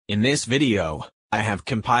In this video, I have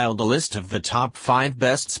compiled a list of the top 5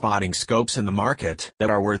 best spotting scopes in the market that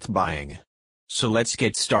are worth buying. So let's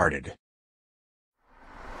get started.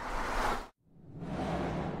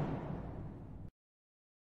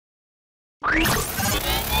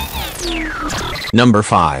 Number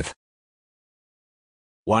 5.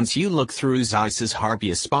 Once you look through Zeiss's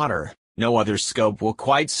Harpia spotter, no other scope will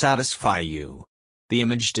quite satisfy you. The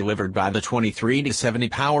image delivered by the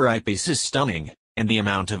 23-70 power eyepiece is stunning, and the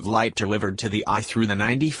amount of light delivered to the eye through the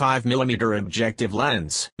 95mm objective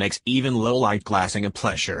lens makes even low-light glassing a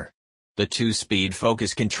pleasure. The 2-speed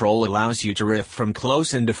focus control allows you to riff from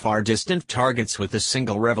close and to far distant targets with a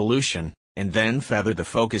single revolution, and then feather the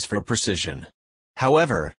focus for precision.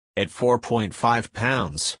 However, at 4.5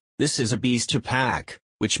 pounds, this is a beast to pack,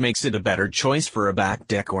 which makes it a better choice for a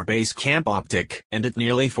backdeck or base camp optic, and at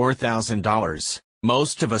nearly $4,000.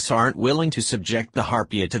 Most of us aren't willing to subject the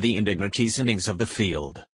Harpia to the indignities of the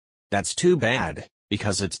field. That's too bad,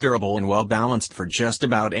 because it's durable and well balanced for just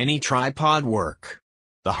about any tripod work.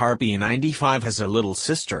 The Harpia 95 has a little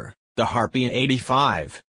sister, the Harpia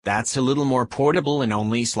 85, that's a little more portable and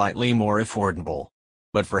only slightly more affordable.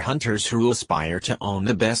 But for hunters who aspire to own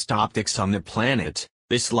the best optics on the planet,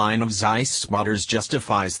 this line of Zeiss spotters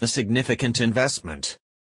justifies the significant investment.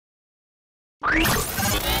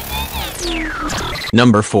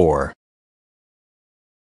 Number 4.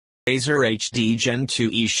 Razer HD Gen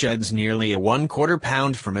 2e sheds nearly a 1/4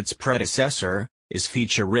 pound from its predecessor, is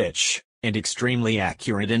feature-rich, and extremely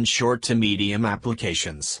accurate in short to medium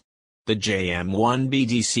applications. The JM1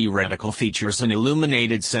 BDC reticle features an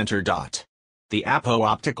illuminated center dot. The Apo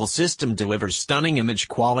optical system delivers stunning image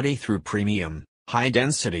quality through premium,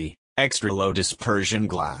 high-density, extra-low dispersion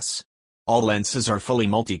glass. All lenses are fully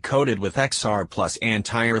multi-coated with XR Plus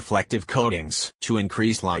anti-reflective coatings to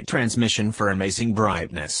increase light transmission for amazing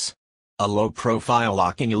brightness. A low-profile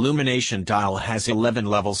locking illumination dial has 11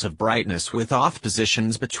 levels of brightness with off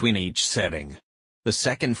positions between each setting. The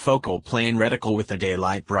second focal plane reticle with a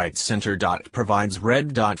daylight bright center dot provides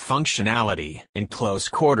red dot functionality and close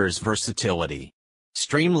quarters versatility.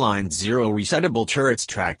 Streamlined zero-resettable turrets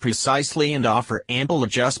track precisely and offer ample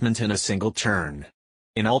adjustment in a single turn.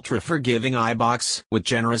 An ultra-forgiving eyebox with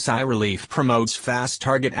generous eye relief promotes fast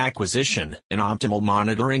target acquisition and optimal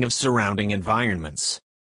monitoring of surrounding environments.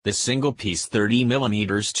 The single-piece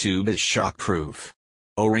 30mm tube is shockproof.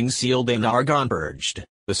 O-ring sealed and argon-purged,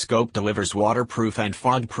 the scope delivers waterproof and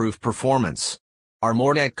fog-proof performance.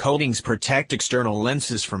 Armordeck coatings protect external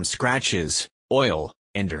lenses from scratches, oil,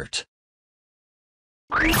 and dirt.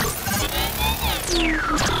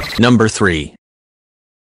 Number 3.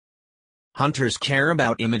 Hunters care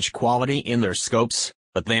about image quality in their scopes,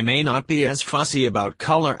 but they may not be as fussy about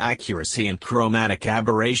color accuracy and chromatic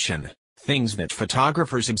aberration, things that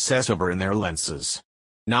photographers obsess over in their lenses.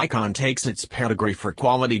 Nikon takes its pedigree for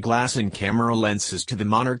quality glass and camera lenses to the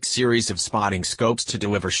Monarch series of spotting scopes to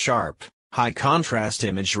deliver sharp, high-contrast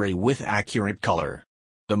imagery with accurate color.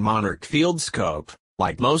 The Monarch field scope,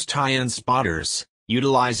 like most high-end spotters,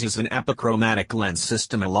 utilizes an epichromatic lens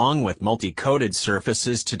system along with multi-coated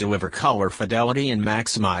surfaces to deliver color fidelity and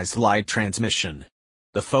maximize light transmission.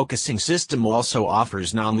 The focusing system also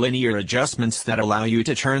offers nonlinear adjustments that allow you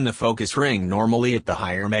to turn the focus ring normally at the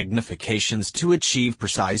higher magnifications to achieve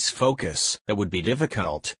precise focus that would be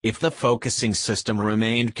difficult if the focusing system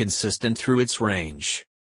remained consistent through its range.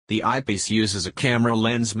 The eyepiece uses a camera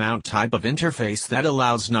lens mount type of interface that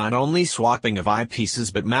allows not only swapping of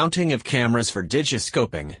eyepieces but mounting of cameras for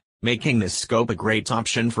digiscoping, making this scope a great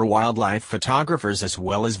option for wildlife photographers as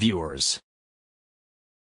well as viewers.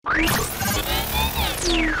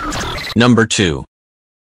 Number 2.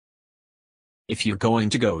 If you're going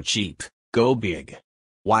to go cheap, go big.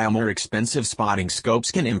 While more expensive spotting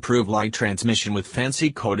scopes can improve light transmission with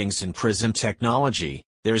fancy coatings and prism technology,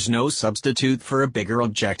 there's no substitute for a bigger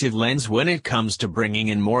objective lens when it comes to bringing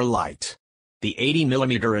in more light. The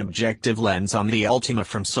 80mm objective lens on the Ultima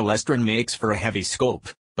from Celestron makes for a heavy scope,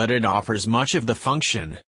 but it offers much of the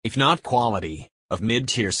function, if not quality, of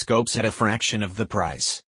mid-tier scopes at a fraction of the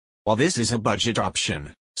price. While this is a budget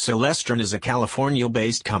option, Celestron is a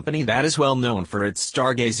California-based company that is well known for its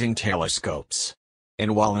stargazing telescopes.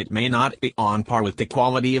 And while it may not be on par with the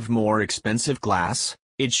quality of more expensive glass,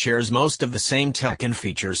 it shares most of the same tech and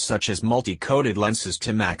features such as multi-coated lenses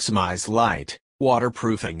to maximize light,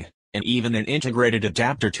 waterproofing, and even an integrated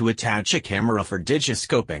adapter to attach a camera for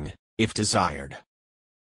digiscoping, if desired.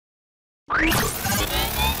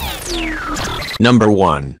 Number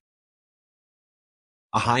 1.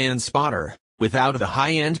 A high-end spotter, without the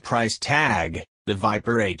high-end price tag, the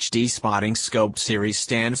Viper HD Spotting Scope series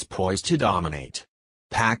stands poised to dominate.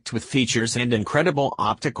 Packed with features and incredible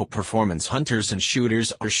optical performance, hunters and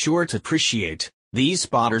shooters are sure to appreciate. These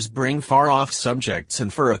spotters bring far-off subjects in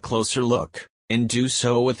for a closer look, and do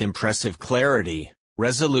so with impressive clarity,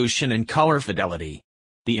 resolution and color fidelity.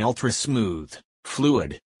 The ultra-smooth,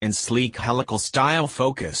 fluid, and sleek helical style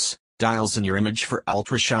focus dials in your image for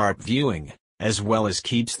ultra-sharp viewing, as well as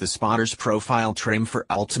keeps the spotter's profile trim for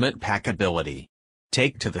ultimate packability.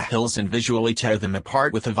 Take to the hills and visually tear them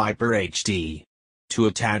apart with a Viper HD. To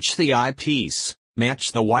attach the eyepiece,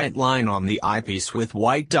 match the white line on the eyepiece with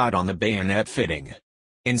white dot on the bayonet fitting.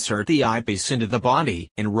 Insert the eyepiece into the body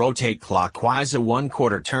and rotate clockwise a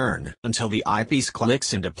 1/4 turn until the eyepiece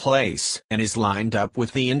clicks into place and is lined up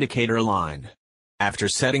with the indicator line. After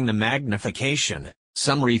setting the magnification,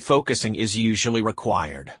 some refocusing is usually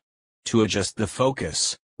required. To adjust the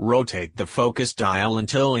focus, rotate the focus dial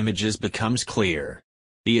until images becomes clear.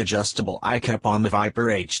 The adjustable eye cup on the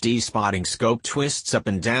Viper HD spotting scope twists up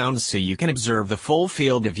and down so you can observe the full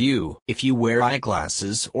field of view if you wear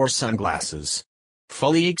eyeglasses or sunglasses.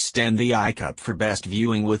 Fully extend the eye cup for best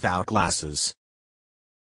viewing without glasses.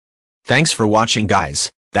 Thanks for watching,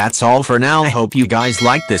 guys. That's all for now. I hope you guys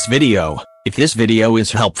liked this video. If this video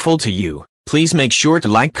is helpful to you, please make sure to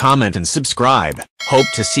like, comment and subscribe. Hope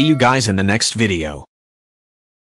to see you guys in the next video.